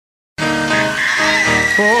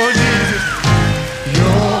Oh Jesus,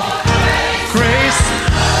 your grace,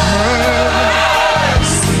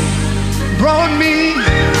 mercy brought me.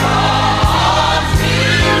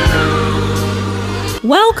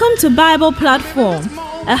 Welcome to Bible Platform,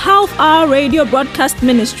 a half-hour radio broadcast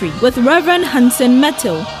ministry with Rev.Hansen,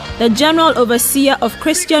 Mettle, the General Overseer of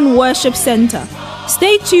Christian Worship Center.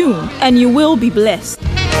 Stay tuned and you will be blessed.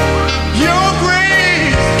 Your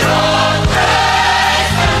grace and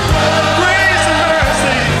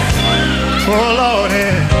mercy, oh Lord,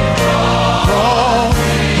 brought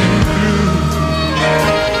me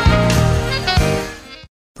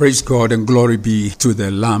through. Praise God and glory be to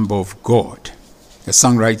the Lamb of God. The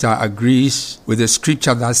songwriter agrees with the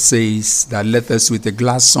scripture that says that let us with a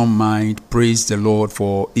gladsome mind praise the Lord,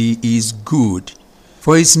 for he is good.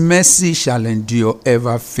 For his mercy shall endure,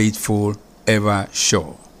 ever faithful, ever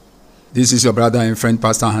sure. This is your brother and friend,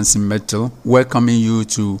 Pastor Hansen Mettle, welcoming you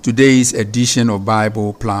to today's edition of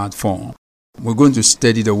Bible Platform. We're going to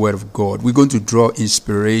study the Word of God. We're going to draw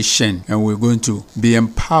inspiration, and we're going to be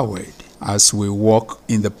empowered as we walk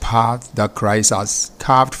in the path that Christ has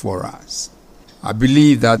carved for us. I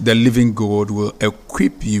believe that the living God will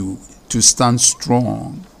equip you to stand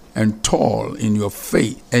strong and tall in your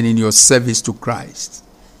faith and in your service to Christ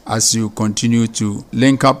as you continue to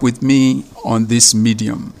link up with me on this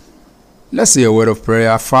medium. Let's say a word of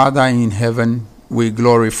prayer. Father in heaven, we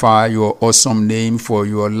glorify your awesome name for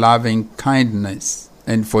your loving kindness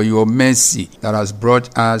and for your mercy that has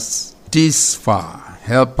brought us this far.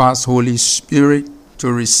 Help us, Holy Spirit,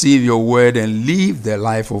 to receive your word and live the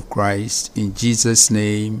life of Christ. In Jesus'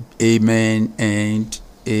 name, amen and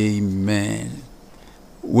amen.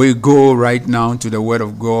 We go right now to the word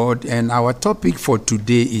of God, and our topic for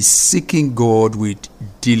today is seeking God with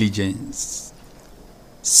diligence.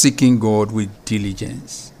 Seeking God with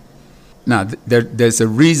diligence. Now, there's a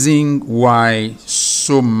reason why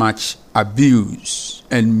so much abuse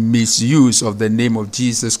and misuse of the name of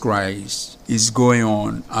Jesus Christ is going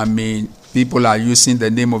on. People are using the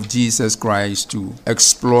name of Jesus Christ to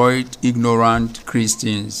exploit ignorant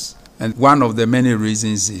Christians. And one of the many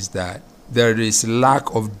reasons is that there is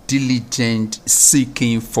lack of diligent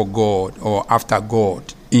seeking for God or after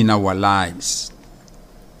God in our lives.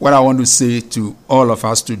 What I want to say to all of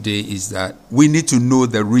us today is that we need to know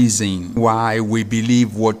the reason why we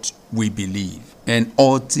believe what we believe. And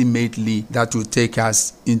ultimately, that will take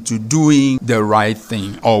us into doing the right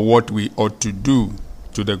thing or what we ought to do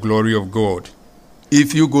to the glory of God.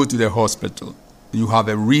 If you go to the hospital, you have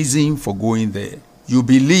a reason for going there. You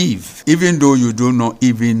believe, even though you do not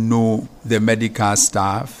even know the medical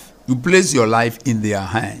staff, you place your life in their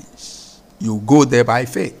hands. You go there by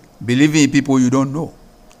faith, believing in people you don't know,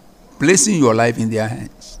 placing your life in their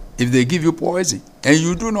hands. If they give you poison and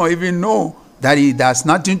you do not even know that it has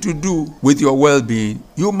nothing to do with your well-being,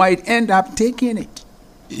 you might end up taking it.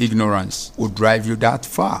 Ignorance will drive you that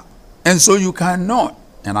far. And so you cannot,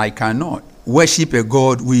 and I cannot, worship a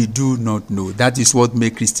God we do not know. That is what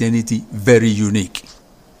makes Christianity very unique.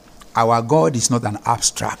 Our God is not an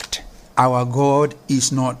abstract. Our God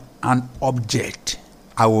is not an object.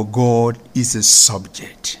 Our God is a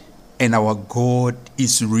subject. And our God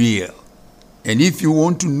is real. And if you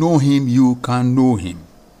want to know him, you can know him.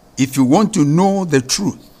 If you want to know the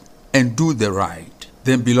truth and do the right,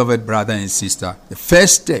 then beloved brother and sister, the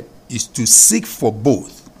first step is to seek for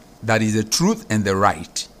both. That is the truth and the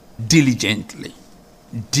right. Diligently.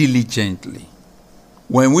 Diligently.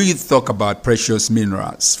 When we talk about precious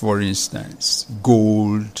minerals, for instance,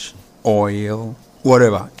 gold, oil,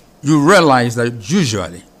 whatever, you realize that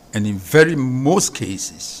usually, and in very most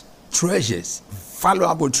cases, treasures,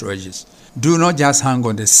 valuable treasures, do not just hang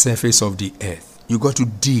on the surface of the earth. You got to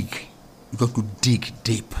dig. You got to dig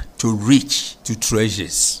deep to reach to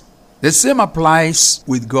treasures. The same applies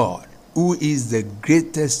with God, who is the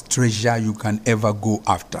greatest treasure you can ever go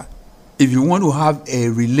after. If you want to have a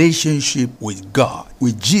relationship with God,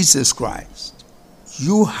 with Jesus Christ,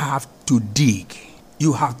 you have to dig.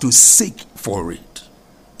 You have to seek for it.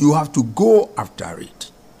 You have to go after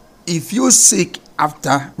it. If you seek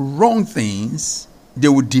after wrong things, they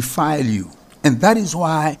will defile you. And that is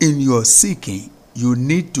why in your seeking, you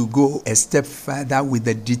need to go a step further with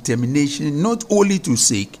the determination not only to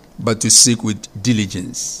seek, but to seek with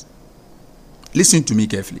diligence. Listen to me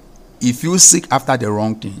carefully. If you seek after the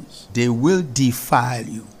wrong things, they will defile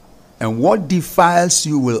you. And what defiles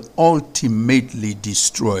you will ultimately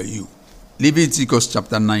destroy you. Leviticus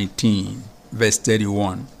chapter 19, verse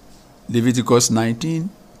 31. Leviticus 19,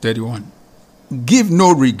 31. Give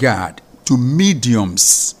no regard to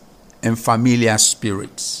mediums and familiar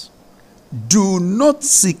spirits. Do not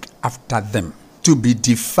seek after them to be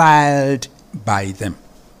defiled by them.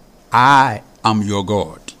 I am your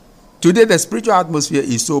God. Today, the spiritual atmosphere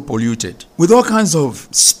is so polluted with all kinds of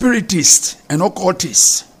spiritists and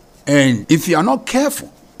occultists. And if you are not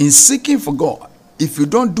careful in seeking for God, if you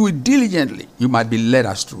don't do it diligently, you might be led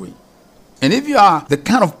astray. And if you are the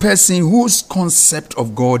kind of person whose concept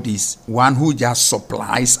of God is one who just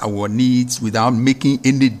supplies our needs without making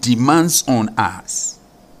any demands on us,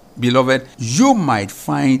 beloved, you might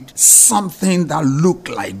find something that looks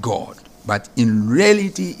like God, but in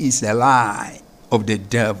reality is a lie of the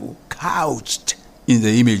devil couched in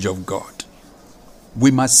the image of God. We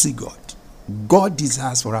must seek God. God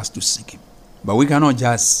desires for us to seek him. But we cannot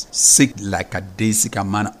just seek like a daisical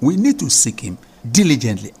manner. We need to seek him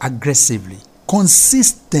diligently, aggressively,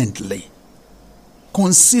 consistently.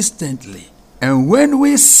 And when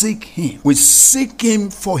we seek him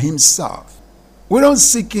for himself. We don't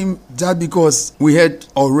seek him just because we had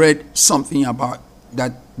or read something about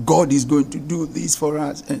that God is going to do this for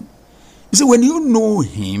us. And you see, when you know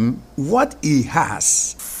him, what he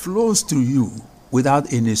has flows to you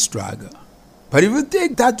without any struggle. But if you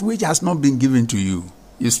take that which has not been given to you,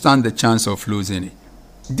 you stand the chance of losing it.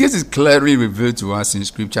 This is clearly revealed to us in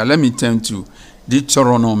Scripture. Let me turn to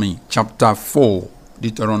Deuteronomy chapter 4.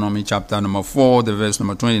 Deuteronomy chapter number 4, the verse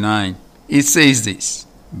number 29. It says this: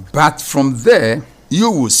 "But from there you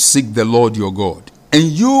will seek the Lord your God, and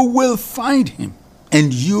you will find him,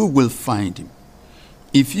 and you will find him.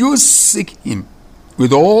 If you seek him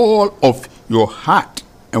with all of your heart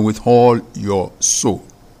and with all your soul."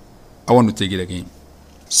 I want to take it again.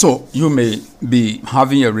 So you may be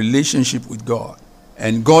having a relationship with God,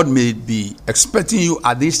 and God may be expecting you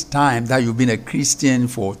at this time that you've been a Christian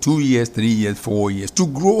for 2 years, 3 years, 4 years to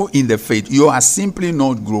grow in the faith. You are simply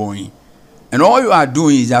not growing. And all you are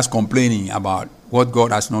doing is just complaining about what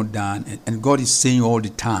God has not done. And God is saying all the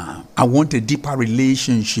time, I want a deeper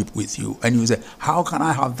relationship with you. And you say, how can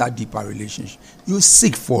I have that deeper relationship? You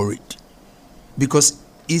seek for it because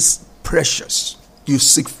it's precious. You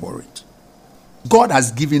seek for it. God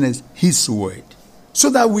has given us his word so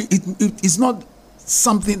that it is not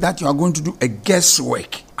something that you are going to do a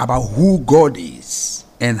guesswork about who God is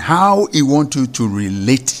and how he wants you to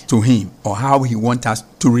relate to him or how he wants us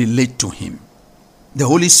to relate to him. The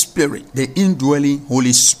Holy Spirit, the indwelling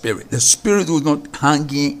Holy Spirit, the Spirit who is not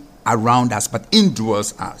hanging around us but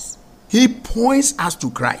indwells us. He points us to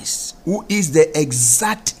Christ, who is the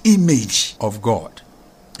exact image of God.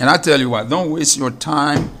 And I tell you what, don't waste your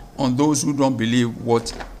time on those who don't believe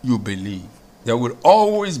what you believe. There will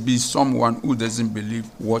always be someone who doesn't believe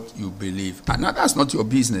what you believe. And that's not your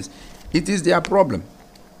business. It is their problem.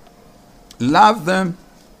 Love them.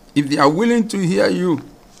 If they are willing to hear you,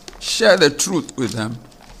 share the truth with them.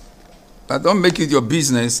 But don't make it your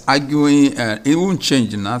business arguing. It won't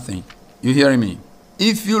change nothing. You hearing me?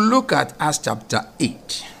 If you look at Acts chapter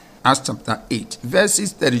 8,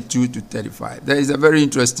 verses 32 to 35, there is a very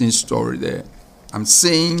interesting story there. I'm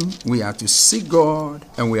saying we are to seek God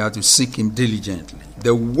and we are to seek him diligently.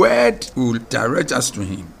 The word will direct us to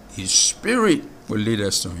him. His spirit will lead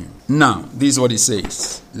us to him. Now, this is what it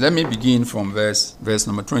says. Let me begin from verse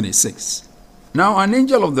number 26. Now an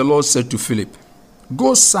angel of the Lord said to Philip,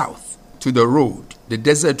 "Go south to the road, the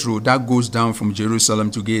desert road that goes down from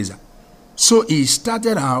Jerusalem to Gaza." So he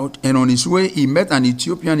started out, and on his way he met an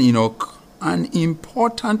Ethiopian eunuch, an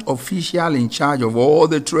important official in charge of all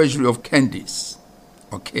the treasury of Candace,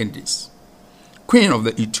 queen of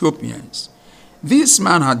the Ethiopians. This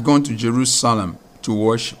man had gone to Jerusalem to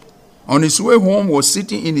worship. On his way home was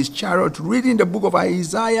sitting in his chariot reading the book of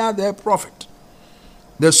Isaiah the prophet.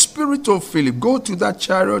 The Spirit told Philip, "Go to that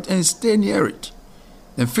chariot and stay near it."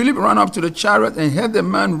 Then Philip ran up to the chariot and heard the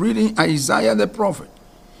man reading Isaiah the prophet.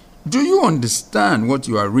 "Do you understand what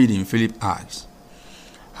you are reading?" Philip asked.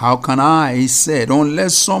 "How can I," he said,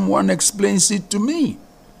 "unless someone explains it to me?"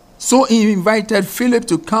 So he invited Philip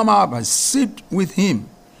to come up and sit with him.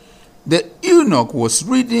 The eunuch was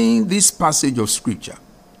reading this passage of scripture.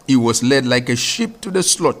 He was led like a sheep to the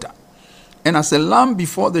slaughter, and as a lamb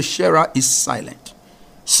before the shearer is silent,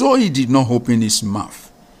 so he did not open his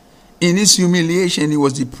mouth. In his humiliation he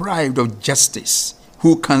was deprived of justice.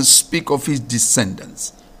 Who can speak of his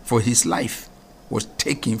descendants? For his life was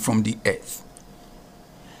taken from the earth.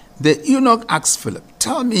 The eunuch asked Philip,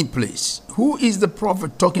 "Tell me, please, who is the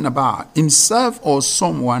prophet talking about, himself or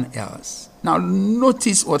someone else?" Now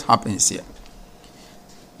notice what happens here.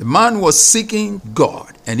 The man was seeking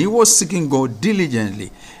God, and he was seeking God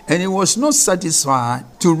diligently, and he was not satisfied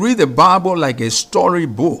to read the Bible like a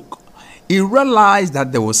storybook. He realized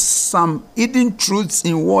that there was some hidden truths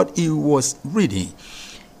in what he was reading.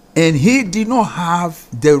 And he did not have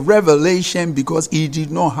the revelation because he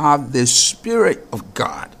did not have the Spirit of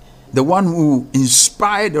God. the one who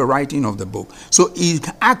inspired the writing of the book. So he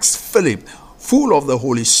asked Philip, full of the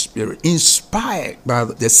Holy Spirit, inspired by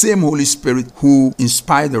the same Holy Spirit who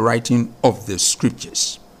inspired the writing of the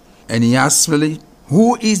scriptures. And he asked Philip,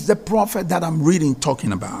 who is the prophet that I'm reading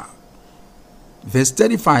talking about? Verse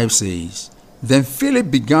 35 says, then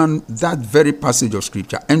Philip began that very passage of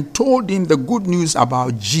scripture and told him the good news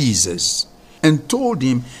about Jesus. And told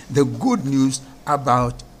him the good news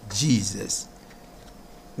about Jesus.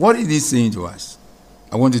 What is he saying to us?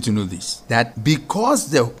 I want you to know this, that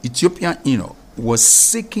because the Ethiopian eunuch was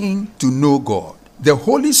seeking to know God, the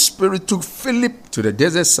Holy Spirit took Philip to the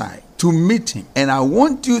desert side to meet him. And I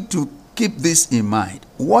want you to keep this in mind.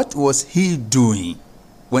 What was he doing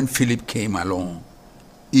when Philip came along?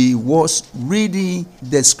 He was reading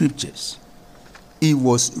the scriptures. He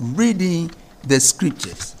was reading the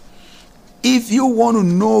scriptures. If you want to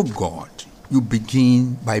know God, you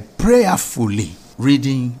begin by prayerfully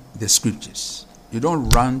reading the scriptures. You don't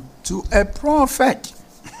run to a prophet.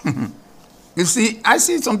 You see, I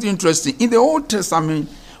see something interesting. In the Old Testament,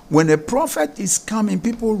 when a prophet is coming,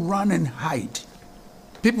 people run and hide.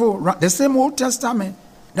 People run. The same Old Testament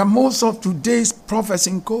that most of today's prophets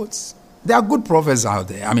in quotes. There are good prophets out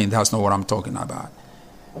there. I mean, that's not what I'm talking about.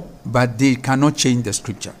 But they cannot change the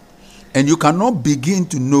scripture. And you cannot begin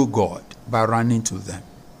to know God by running to them.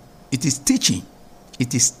 It is teaching.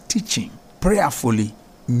 It is teaching. Prayerfully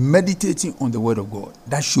meditating on the word of God.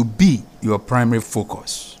 That should be your primary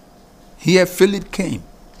focus. Here Philip came,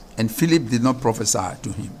 and Philip did not prophesy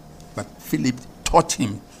to him, but Philip taught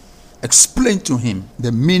him, explained to him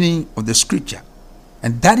the meaning of the scripture.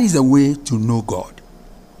 And that is the way to know God.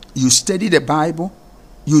 You study the Bible,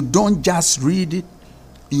 you don't just read it,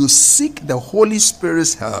 you seek the Holy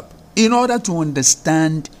Spirit's help in order to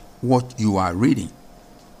understand what you are reading.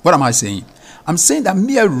 What am I saying? I'm saying that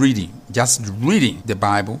mere reading, just reading the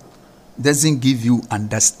Bible, doesn't give you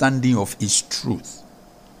understanding of its truth.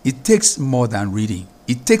 It takes more than reading.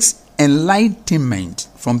 It takes enlightenment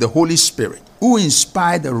from the Holy Spirit, who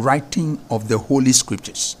inspired the writing of the Holy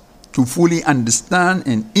Scriptures, to fully understand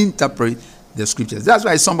and interpret the Scriptures. That's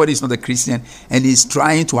why somebody is not a Christian and is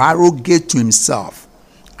trying to arrogate to himself.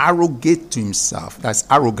 Arrogate to himself. That's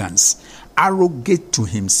arrogance. Arrogate to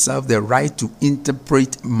himself the right to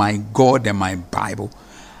interpret my God and my Bible.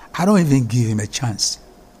 I don't even give him a chance.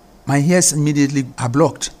 My ears immediately are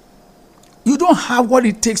blocked. You don't have what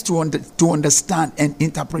it takes to understand and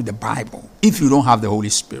interpret the Bible if you don't have the Holy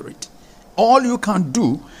Spirit. All you can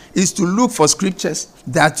do is to look for scriptures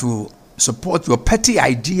that will support your petty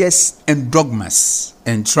ideas and dogmas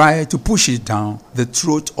and try to push it down the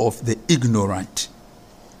throat of the ignorant.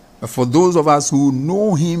 But for those of us who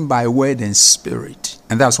know him by word and spirit,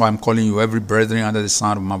 and that's why I'm calling you every brethren under the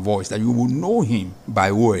sound of my voice, that you will know him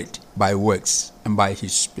by word, by works, and by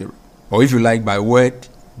his spirit. Or if you like, by word,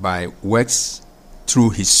 by works,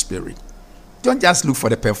 through his spirit. Don't just look for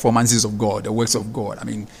the performances of God, the works of God.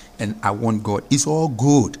 And I want God. It's all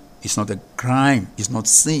good. It's not a crime. It's not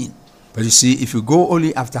sin. But you see, if you go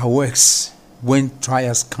only after works, when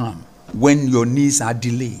trials come, when your needs are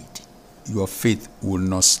delayed, your faith will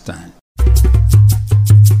not stand.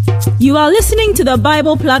 You are listening to the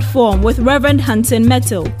Bible Platform with Rev.Hansen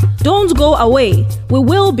Mettle. Don't go away. We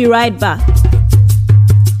will be right back.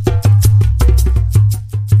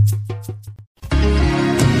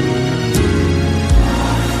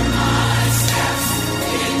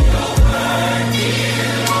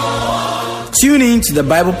 Tune in to the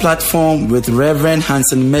Bible Platform with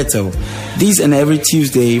Rev.Hansen Mettle. This and every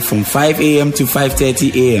Tuesday from 5 a.m. to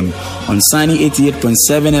 5:30 a.m. on Sunny 88.7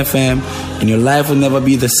 FM, and your life will never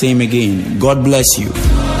be the same again. God bless you.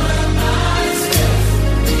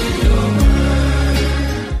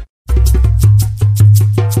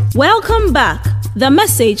 Welcome back. The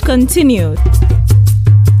message continued.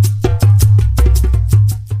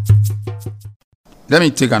 Let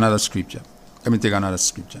me take another scripture.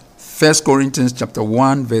 1 Corinthians chapter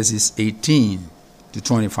 1 verses 18 to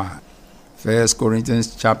 25. 1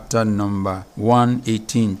 Corinthians chapter number 1,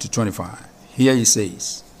 18 to 25. Here he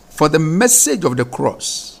says, for the message of the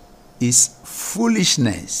cross is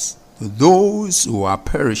foolishness to those who are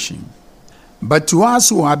perishing. But to us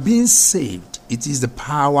who are being saved, it is the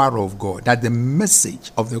power of God. That's the message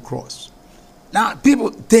of the cross. Now people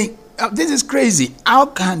think, this is crazy. How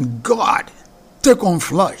can God take on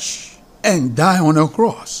flesh and die on a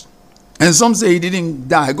cross? And some say he didn't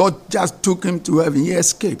die. God just took him to heaven. He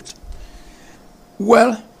escaped.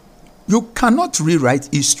 Well, you cannot rewrite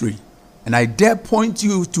history. And I dare point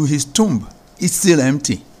you to his tomb. It's still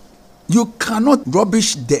empty. You cannot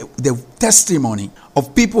rubbish the testimony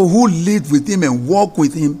of people who lived with him and walked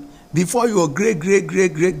with him before your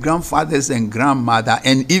great-great-great-great-grandfathers and grandmother,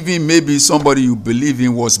 and even maybe somebody you believe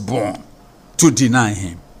in was born, to deny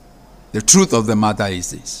him. The truth of the matter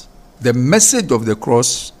is this. The message of the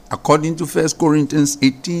cross, according to 1 Corinthians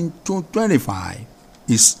 18:25,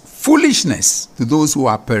 is foolishness to those who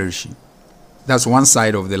are perishing. That's one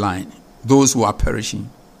side of the line. Those who are perishing.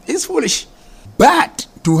 It's foolish. But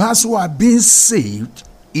to us who are being saved,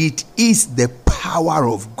 it is the power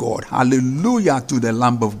of God. Hallelujah to the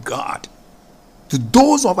Lamb of God. To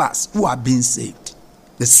those of us who are being saved,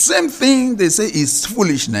 the same thing they say is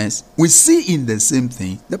foolishness, we see in the same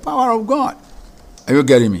thing the power of God. Are you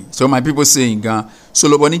getting me? So my people saying,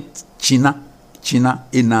 Soloboni China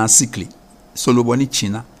ina sikli. Soloboni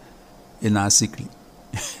China ina sikli.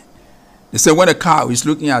 They say when a cow is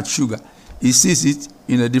looking at sugar, he sees it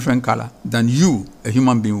in a different color than you, a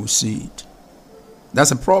human being, will see it.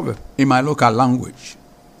 That's a proverb in my local language.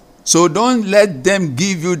 So don't let them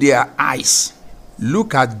give you their eyes.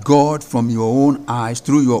 Look at God from your own eyes,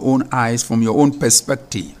 through your own eyes, from your own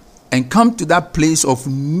perspective, and come to that place of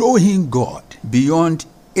knowing God beyond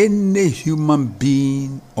any human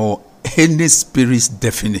being or any spirit's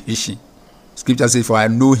definition. Scripture says, for I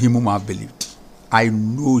know him whom I believed. I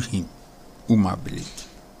know him whom I believed.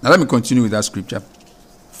 Now let me continue with that scripture.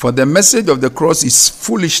 For the message of the cross is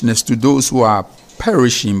foolishness to those who are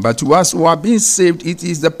perishing, but to us who are being saved, it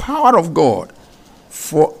is the power of God.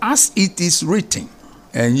 For us it is written.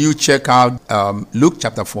 And you check out Luke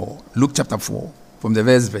chapter 4 from the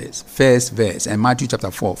first verse, and Matthew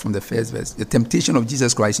chapter 4 from the first verse, the temptation of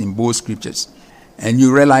Jesus Christ in both scriptures. And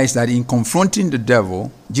you realize that in confronting the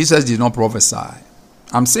devil, Jesus did not prophesy.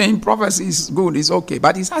 I'm saying prophecy is good, it's okay,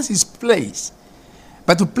 but it has its place.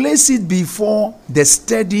 But to place it before the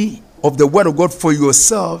study of the word of God for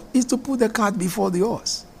yourself is to put the cart before the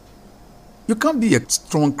horse. You can't be a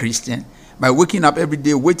strong Christian by waking up every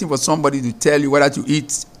day waiting for somebody to tell you whether to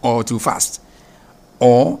eat or to fast,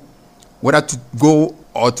 or whether to go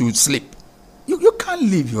or to sleep. You can't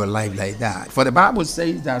live your life like that. For the Bible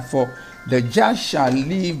says that for the just shall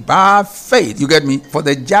live by faith. You get me? For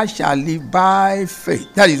the just shall live by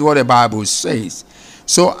faith. That is what the Bible says.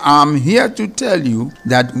 So I'm here to tell you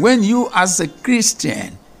that when you as a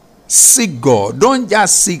Christian seek God, don't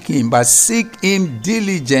just seek him, but seek him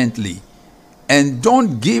diligently. And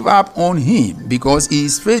don't give up on him, because he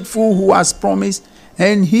is faithful who has promised,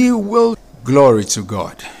 and he will. Glory to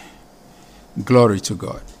God. Glory to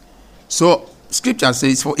God. So scripture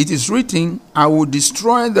says, for it is written, I will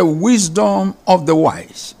destroy the wisdom of the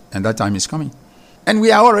wise. And that time is coming. And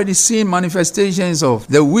we are already seeing manifestations of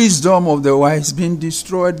the wisdom of the wise being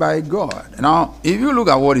destroyed by God. Now, if you look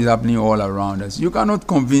at what is happening all around us, you cannot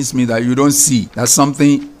convince me that you don't see that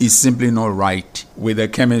something is simply not right with the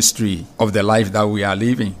chemistry of the life that we are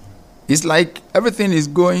living. It's like everything is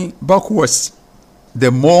going backwards.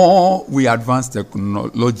 The more we advance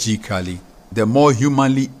technologically, the more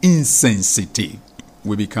humanly insensitive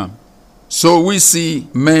we become. So we see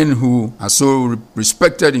men who are so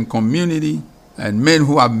respected in community, and men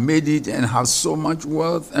who have made it and have so much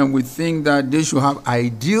wealth, and we think that they should have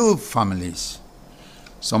ideal families.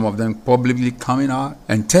 Some of them publicly coming out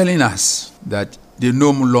and telling us that they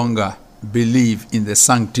no longer believe in the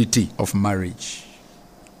sanctity of marriage.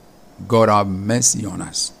 God have mercy on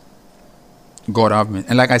us. God have mercy.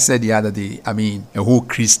 And like I said the other day, a whole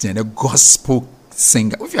Christian, a gospel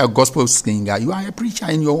singer. If you're a gospel singer, you are a preacher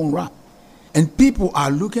in your own right. And people are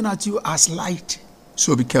looking at you as light.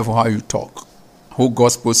 So be careful how you talk. Whole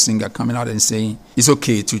gospel singer coming out and saying it's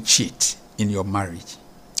okay to cheat in your marriage.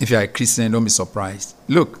 If you're a Christian, don't be surprised.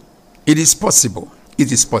 Look, it is possible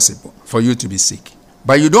for you to be sick,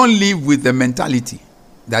 but you don't live with the mentality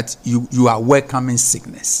that you are welcoming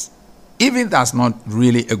sickness. Even that's not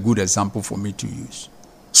really a good example for me to use.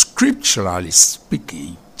 Scripturally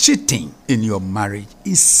speaking, cheating in your marriage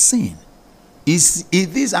is sin. It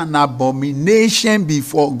is an abomination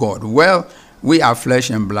before God. Well, we are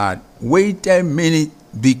flesh and blood. Wait a minute.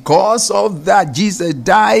 Because of that, Jesus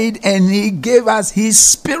died and he gave us his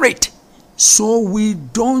spirit. So we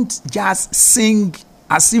don't just sing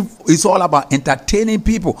as if it's all about entertaining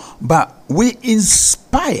people, but we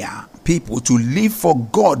inspire people to live for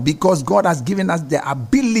God, because God has given us the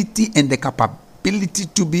ability and the capability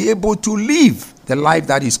to be able to live the life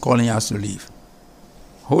that he's calling us to live.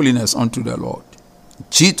 Holiness unto the Lord.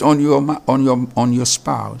 Cheat on your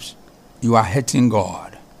spouse. You are hurting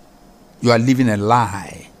God. You are living a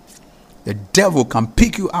lie. The devil can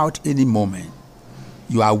pick you out any moment.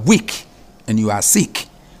 You are weak and you are sick,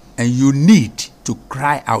 and you need to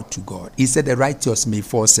cry out to God. He said the righteous may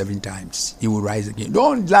fall 7 times. He will rise again.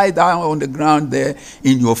 Don't lie down on the ground there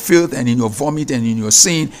in your filth and in your vomit and in your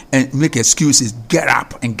sin and make excuses. Get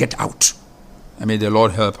up and get out. And may the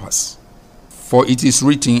Lord help us. For it is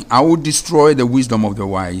written, I will destroy the wisdom of the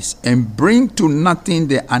wise and bring to nothing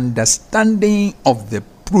the understanding of the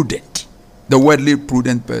prudent. The worldly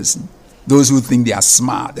prudent person. Those who think they are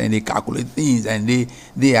smart and they calculate things and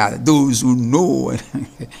they are those who know.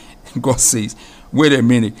 God says, wait a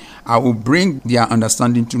minute, I will bring their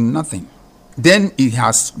understanding to nothing. Then he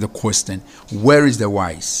has the question, where is the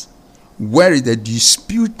wise? Where is the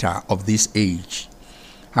disputer of this age?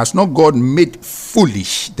 Has not God made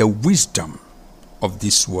foolish the wisdom of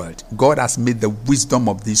this world? God has made the wisdom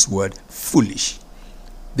of this world foolish.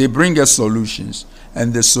 They bring us solutions,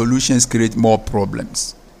 and the solutions create more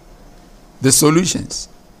problems. The solutions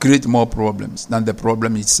create more problems than the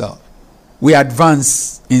problem itself. We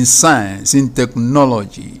advance in science, in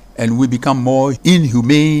technology, and we become more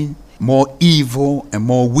inhumane, more evil, and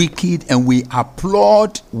more wicked, and we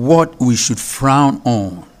applaud what we should frown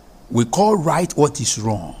on. We call right what is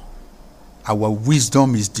wrong. Our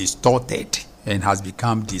wisdom is distorted and has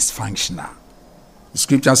become dysfunctional. The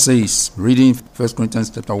scripture says, reading 1 Corinthians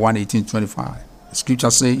chapter 1, 18-25, the scripture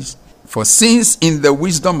says, for since in the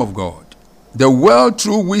wisdom of God, the world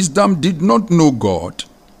through wisdom did not know God,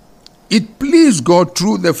 it pleased God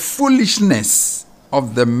through the foolishness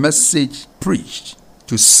of the message preached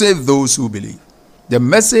to save those who believe. The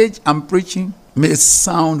message I'm preaching may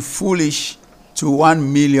sound foolish to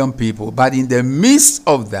 1 million people, but in the midst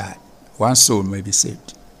of that, 1 soul may be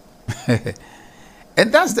saved.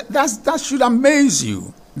 And that should amaze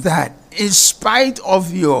you, that in spite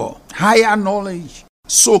of your higher knowledge,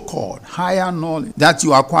 so-called higher knowledge that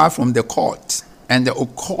you acquire from the court and the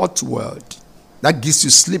occult world, that gives you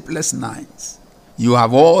sleepless nights. You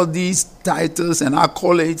have all these titles and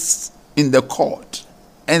accolades in the court,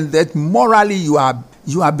 and that morally you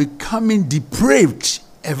are becoming depraved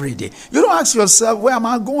every day. You don't ask yourself, where am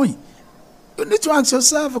I going? You need to ask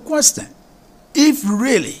yourself a question. If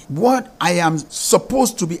really what I am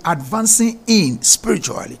supposed to be advancing in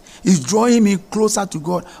spiritually is drawing me closer to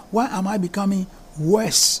God, why am I becoming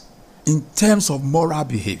worse in terms of moral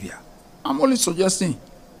behavior? I'm only suggesting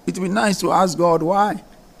it would be nice to ask God why.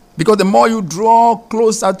 Because the more you draw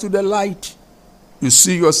closer to the light, you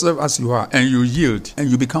see yourself as you are and you yield and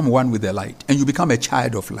you become one with the light and you become a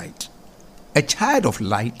child of light. A child of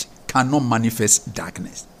light cannot manifest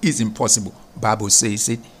darkness. It's impossible. Bible says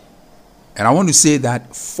it. And I want to say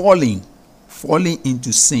that falling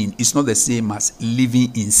into sin is not the same as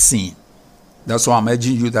living in sin. That's why I'm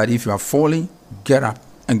urging you that if you are falling, get up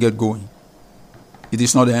and get going. It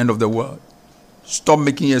is not the end of the world. Stop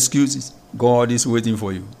making excuses. God is waiting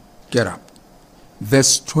for you. Get up.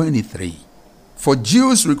 Verse 23. For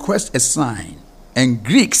Jews request a sign, and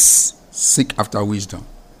Greeks seek after wisdom.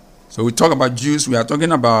 So we talk about Jews, we are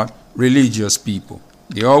talking about religious people.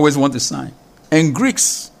 They always want a sign. And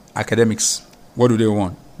Greeks, academics, what do they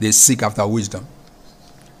want? They seek after wisdom.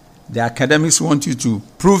 The academics want you to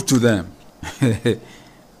prove to them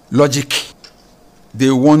logic. They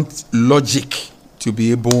want logic to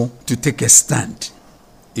be able to take a stand.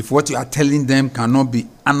 If what you are telling them cannot be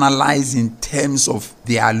analyzed in terms of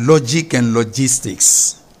their logic and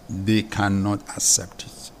logistics, they cannot accept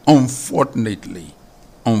it. Unfortunately,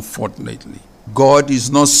 God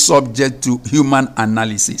is not subject to human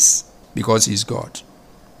analysis because he's God.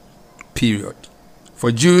 Period.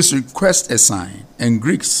 For Jews request a sign and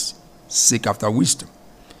Greeks seek after wisdom.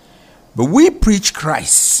 But we preach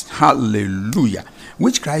Christ. Hallelujah.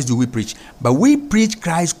 Which Christ do we preach? But we preach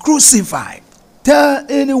Christ crucified. Tell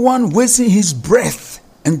anyone wasting his breath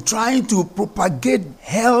and trying to propagate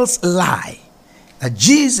hell's lie that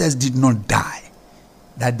Jesus did not die,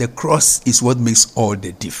 that the cross is what makes all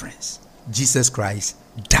the difference. Jesus Christ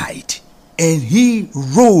died and he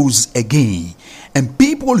rose again. And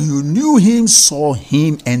people who knew him saw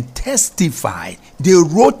him and testified. They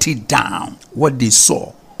wrote it down, what they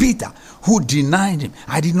saw. Peter, who denied him,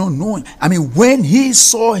 I did not know him. I mean, when he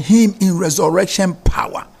saw him in resurrection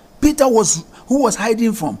power, Peter who was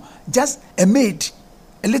hiding from? Just a maid,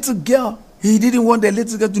 a little girl. He didn't want the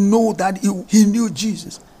little girl to know that he knew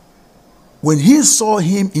Jesus. When he saw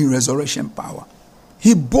him in resurrection power,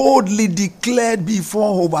 he boldly declared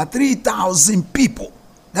before over 3,000 people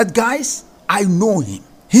that, guys, I know him.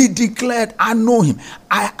 He declared, I know him.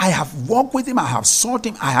 I have walked with him. I have sought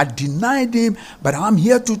him. I had denied him. But I'm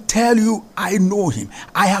here to tell you, I know him.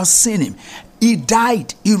 I have seen him. He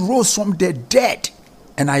died. He rose from the dead.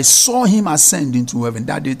 And I saw him ascend into heaven.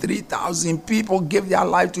 That day 3,000 people gave their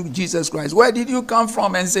life to Jesus Christ. Where did you come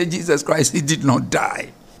from and say Jesus Christ? He did not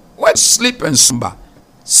die. Where sleep and slumber?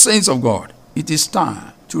 Saints of God, it is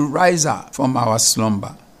time to rise up from our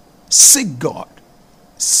slumber. Seek God.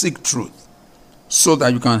 Seek truth. So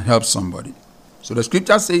that you can help somebody. So the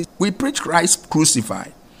scripture says, we preach Christ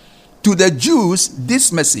crucified. To the Jews,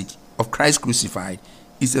 this message of Christ crucified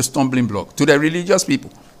is a stumbling block. To the religious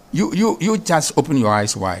people, you just open your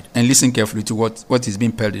eyes wide and listen carefully to what is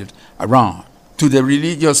being peddled around. To the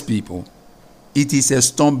religious people, it is a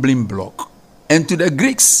stumbling block. And to the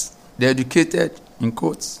Greeks, the educated, in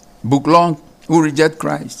quotes, book long, who reject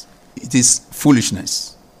Christ, it is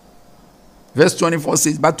foolishness. Verse 24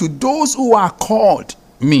 says, but to those who are called,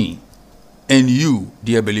 me and you,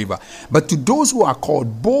 dear believer, but to those who are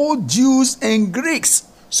called, both Jews and Greeks.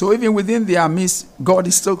 So even within their midst, God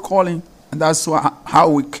is still calling. And that's how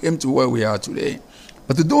we came to where we are today.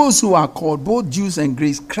 But to those who are called, both Jews and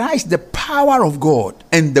Greeks, Christ, the power of God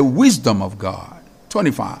and the wisdom of God.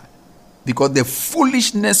 25. Because the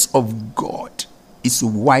foolishness of God is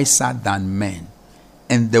wiser than men,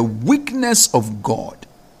 and the weakness of God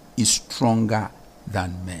is stronger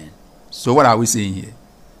than men. So what are we saying here?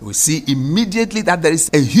 We see immediately that there is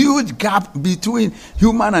a huge gap between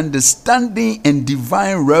human understanding and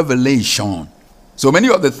divine revelation. So many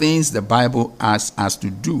of the things the Bible asks us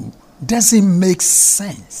to do doesn't make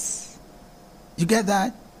sense. You get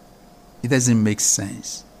that? It doesn't make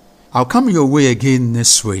sense. I'll come your way again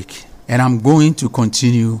next week, and I'm going to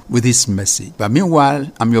continue with this message. But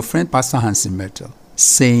meanwhile, I'm your friend, Pastor Hansen Mettle,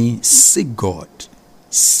 saying, seek God,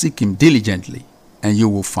 seek Him diligently, and you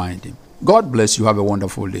will find Him. God bless you. Have a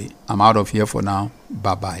wonderful day. I'm out of here for now.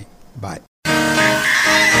 Bye-bye. Bye.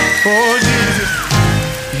 Oh, Jesus,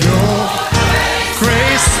 your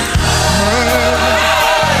grace,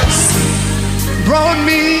 mercy brought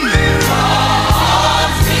me.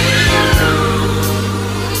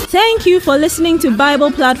 Thank you for listening to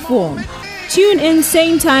Bible Platform. Tune in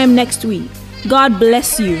same time next week. God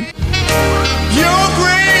bless you. Your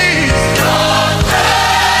grace and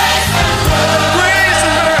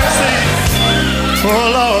mercy,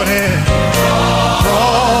 oh Lord.